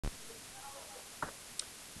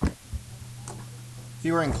If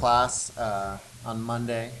you were in class on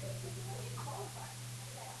Monday,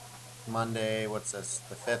 what's this,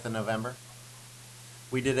 the 5th of November,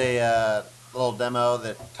 we did a little demo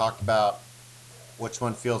that talked about which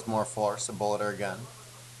one feels more force, a bullet or a gun.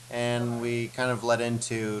 And we kind of led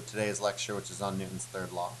into today's lecture, which is on Newton's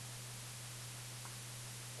third law.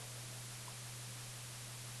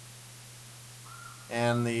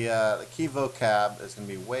 And the key vocab is going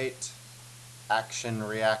to be weight, action,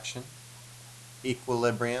 reaction,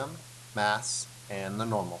 equilibrium, mass, and the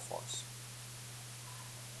normal force.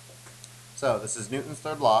 So this is Newton's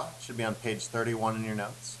third law. It should be on page 31 in your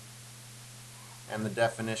notes. And the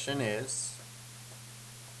definition is,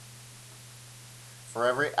 for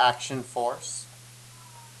every action force,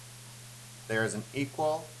 there is an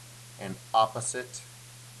equal and opposite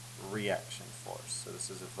reaction force. So this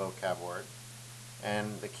is a vocab word.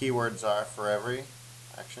 And the key words are, for every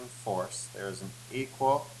action force, there is an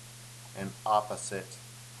equal and opposite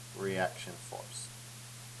reaction force.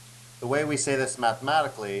 The way we say this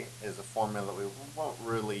mathematically is a formula that we won't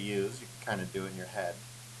really use. You can kind of do it in your head.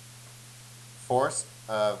 Force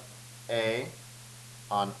of A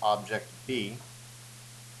on object B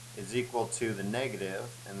is equal to the negative,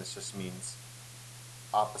 and this just means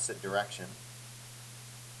opposite direction,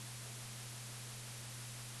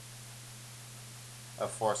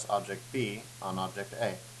 of force object B on object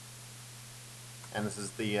A. And this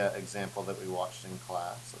is the example that we watched in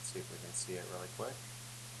class. Let's see if we can see it really quick.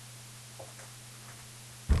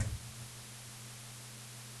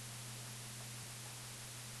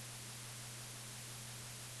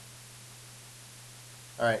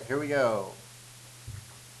 Alright, here we go.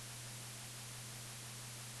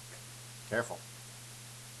 Careful.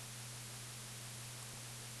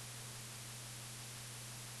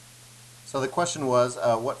 So the question was,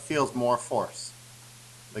 what feels more force?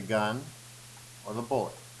 The gun or the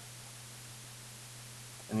bullet?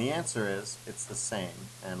 And the answer is, it's the same,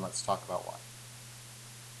 and let's talk about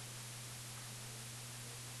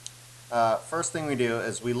why. First thing we do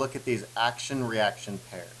is we look at these action-reaction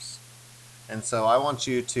pairs. And so I want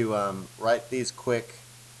you to write these quick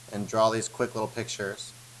and draw these quick little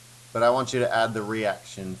pictures, but I want you to add the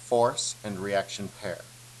reaction force and reaction pair.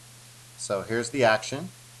 So here's the action.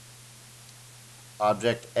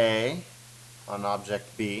 Object A on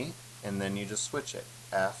object B, and then you just switch it.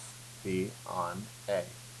 F, B on A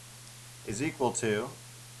is equal to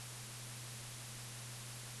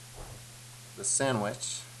the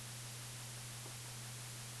sandwich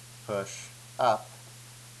push up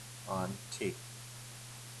on T.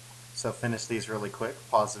 So finish these really quick.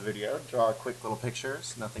 Pause the video, draw quick little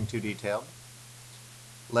pictures, nothing too detailed.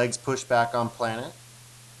 Legs push back on planet,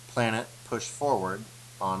 planet push forward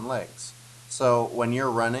on legs. So when you're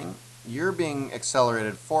running, you're being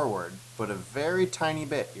accelerated forward, but a very tiny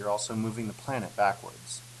bit. You're also moving the planet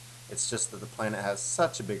backwards. It's just that the planet has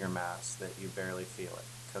such a bigger mass that you barely feel it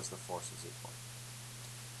because the force is equal.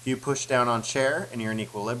 If you push down on chair and you're in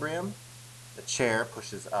equilibrium, the chair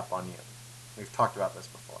pushes up on you. We've talked about this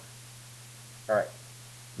before. Alright,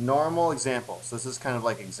 normal examples. This is kind of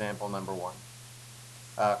like example number one.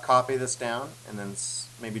 Copy this down and then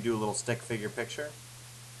maybe do a little stick figure picture.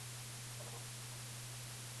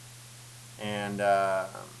 And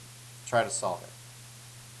try to solve it.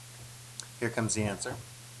 Here comes the answer.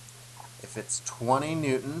 If it's 20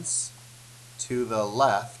 newtons to the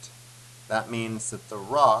left, that means that the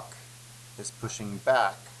rock is pushing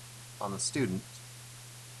back on the student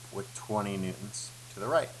with 20 newtons to the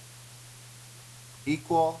right.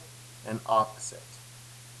 Equal and opposite.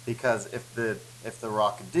 Because if the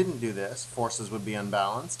rock didn't do this, forces would be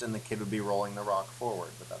unbalanced and the kid would be rolling the rock forward,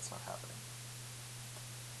 but that's not happening.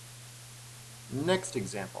 Next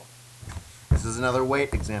example. This is another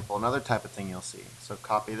weight example, another type of thing you'll see. So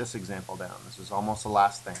copy this example down. This is almost the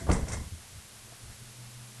last thing.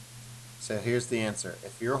 So here's the answer.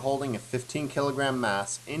 If you're holding a 15 kilogram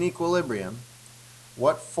mass in equilibrium,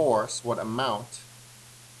 what force, what amount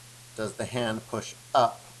does the hand push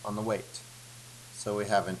up on the weight? So we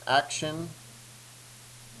have an action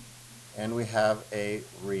and we have a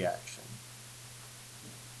reaction.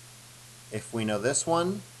 If we know this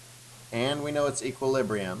one and we know it's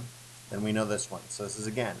equilibrium, then we know this one. So this is,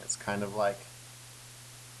 again, it's kind of like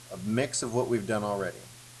a mix of what we've done already.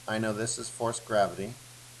 I know this is force gravity,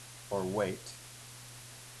 or weight,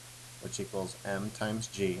 which equals m times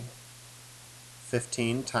g.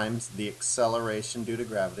 15 times the acceleration due to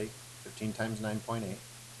gravity, 15 times 9.8,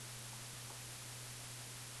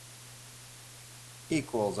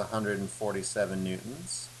 equals 147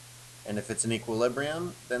 newtons. And if it's an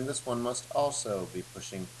equilibrium, then this one must also be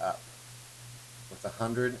pushing up with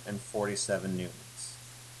 147 newtons,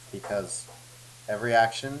 because Every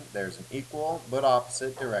action, there's an equal but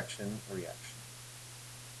opposite direction reaction.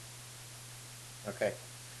 Okay,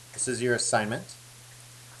 this is your assignment.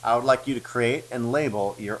 I would like you to create and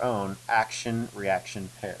label your own action-reaction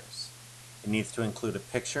pairs. It needs to include a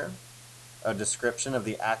picture, a description of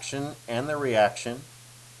the action and the reaction,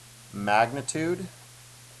 magnitude,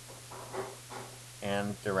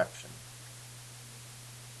 and direction.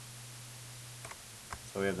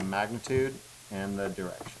 So we have the magnitude and the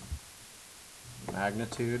direction.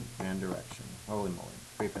 Magnitude and direction. Holy moly,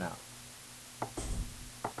 creeping out.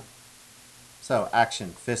 So,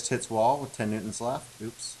 action. Fist hits wall with 10 newtons left.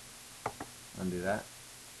 Oops. Undo that.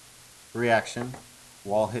 Reaction.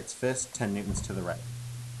 Wall hits fist, 10 newtons to the right.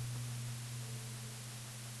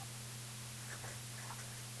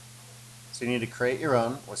 So you need to create your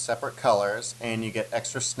own with separate colors, and you get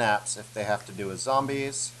extra snaps if they have to do with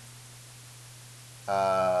zombies,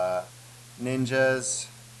 ninjas,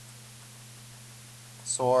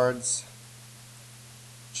 swords,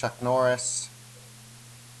 Chuck Norris,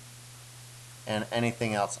 and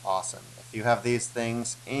anything else awesome. If you have these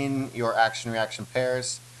things in your action-reaction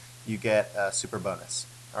pairs, you get a super bonus.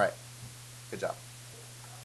 Alright, good job.